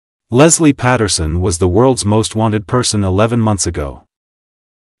Lesley Paterson was the world's most wanted person 11 months ago.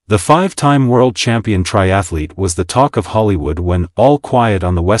 The five-time world champion triathlete was the talk of Hollywood when, All Quiet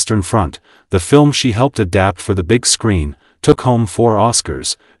on the Western Front, the film she helped adapt for the big screen, took home 4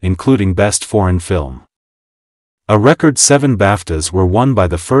 Oscars, including Best Foreign Film. A record 7 BAFTAs were won by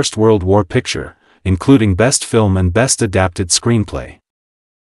the First World War picture, including Best Film and Best Adapted Screenplay.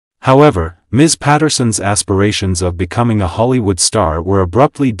 However, Ms. Paterson's aspirations of becoming a Hollywood star were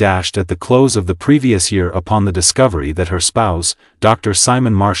abruptly dashed at the close of the previous year upon the discovery that her spouse, Dr.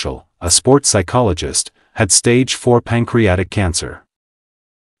 Simon Marshall, a sports psychologist, had stage 4 pancreatic cancer.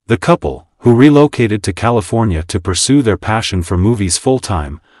 The couple, who relocated to California to pursue their passion for movies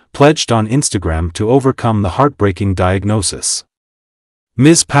full-time, pledged on Instagram to overcome the heartbreaking diagnosis.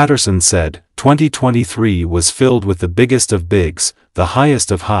 Ms. Paterson said, "2023 was filled with the biggest of bigs, the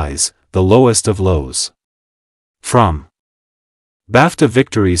highest of highs, the lowest of lows. From BAFTA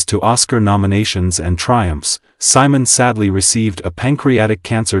victories to Oscar nominations and triumphs, Simon sadly received a pancreatic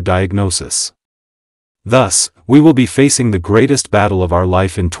cancer diagnosis. Thus, we will be facing the greatest battle of our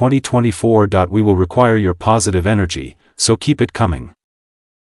life in 2024. We will require your positive energy, so keep it coming."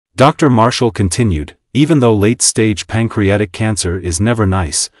 Dr. Marshall continued, "Even though late-stage pancreatic cancer is never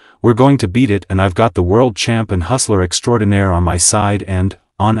nice, we're going to beat it, and I've got the world champ and hustler extraordinaire on my side and,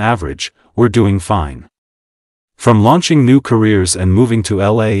 on average, we're doing fine. From launching new careers and moving to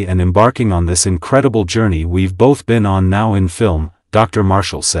LA and embarking on this incredible journey we've both been on now in film," Dr.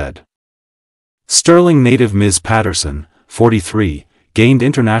 Marshall said. Sterling native Ms. Paterson, 43, gained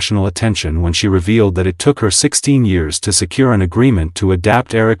international attention when she revealed that it took her 16 years to secure an agreement to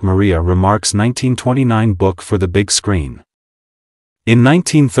adapt Erich Maria Remarque's 1929 book for the big screen. In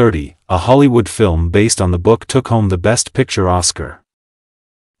 1930, a Hollywood film based on the book took home the Best Picture Oscar.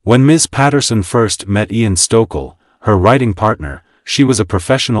 When Ms. Paterson first met Ian Stokell, her writing partner, she was a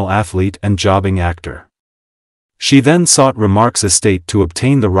professional athlete and jobbing actor. She then sought Remarque's estate to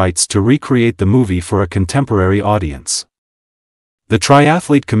obtain the rights to recreate the movie for a contemporary audience. The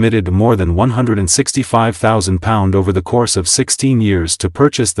triathlete committed more than £165,000 over the course of 16 years to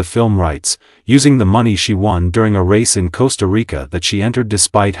purchase the film rights, using the money she won during a race in Costa Rica that she entered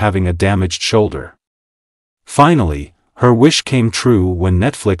despite having a damaged shoulder. Finally, her wish came true when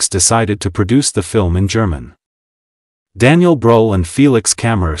Netflix decided to produce the film in German. Daniel Brühl and Felix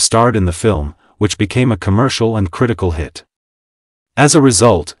Kammer starred in the film, which became a commercial and critical hit. As a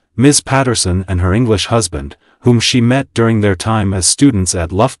result, Ms. Paterson and her English husband, whom she met during their time as students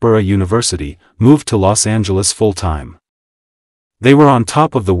at Loughborough University, moved to Los Angeles full-time. They were on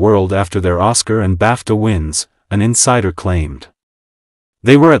top of the world after their Oscar and BAFTA wins, an insider claimed.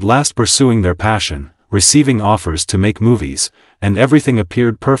 They were at last pursuing their passion, receiving offers to make movies, and everything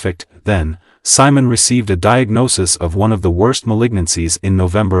appeared perfect. Then, Simon received a diagnosis of one of the worst malignancies in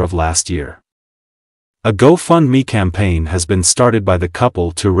November of last year. A GoFundMe campaign has been started by the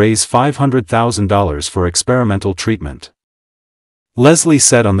couple to raise $500,000 for experimental treatment. Lesley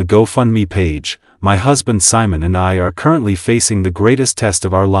said on the GoFundMe page, "My husband Simon and I are currently facing the greatest test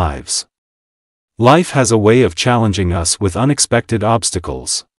of our lives. Life has a way of challenging us with unexpected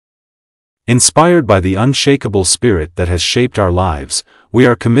obstacles. Inspired by the unshakable spirit that has shaped our lives, we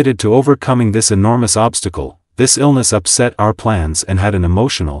are committed to overcoming this enormous obstacle. This illness upset our plans and had an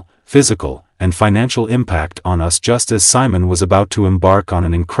emotional, physical, and financial impact on us just as Simon was about to embark on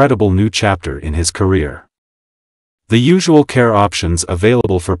an incredible new chapter in his career. The usual care options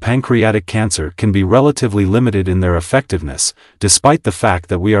available for pancreatic cancer can be relatively limited in their effectiveness, despite the fact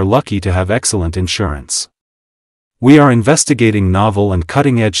that we are lucky to have excellent insurance. We are investigating novel and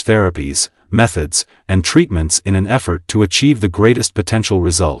cutting-edge therapies, methods, and treatments in an effort to achieve the greatest potential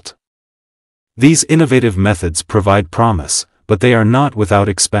result. These innovative methods provide promise, but they are not without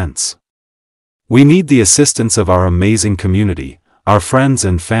expense. We need the assistance of our amazing community, our friends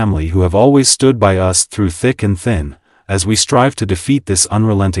and family who have always stood by us through thick and thin, as we strive to defeat this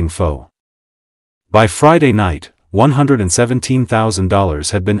unrelenting foe." By Friday night,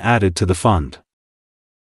 $117,000 had been added to the fund.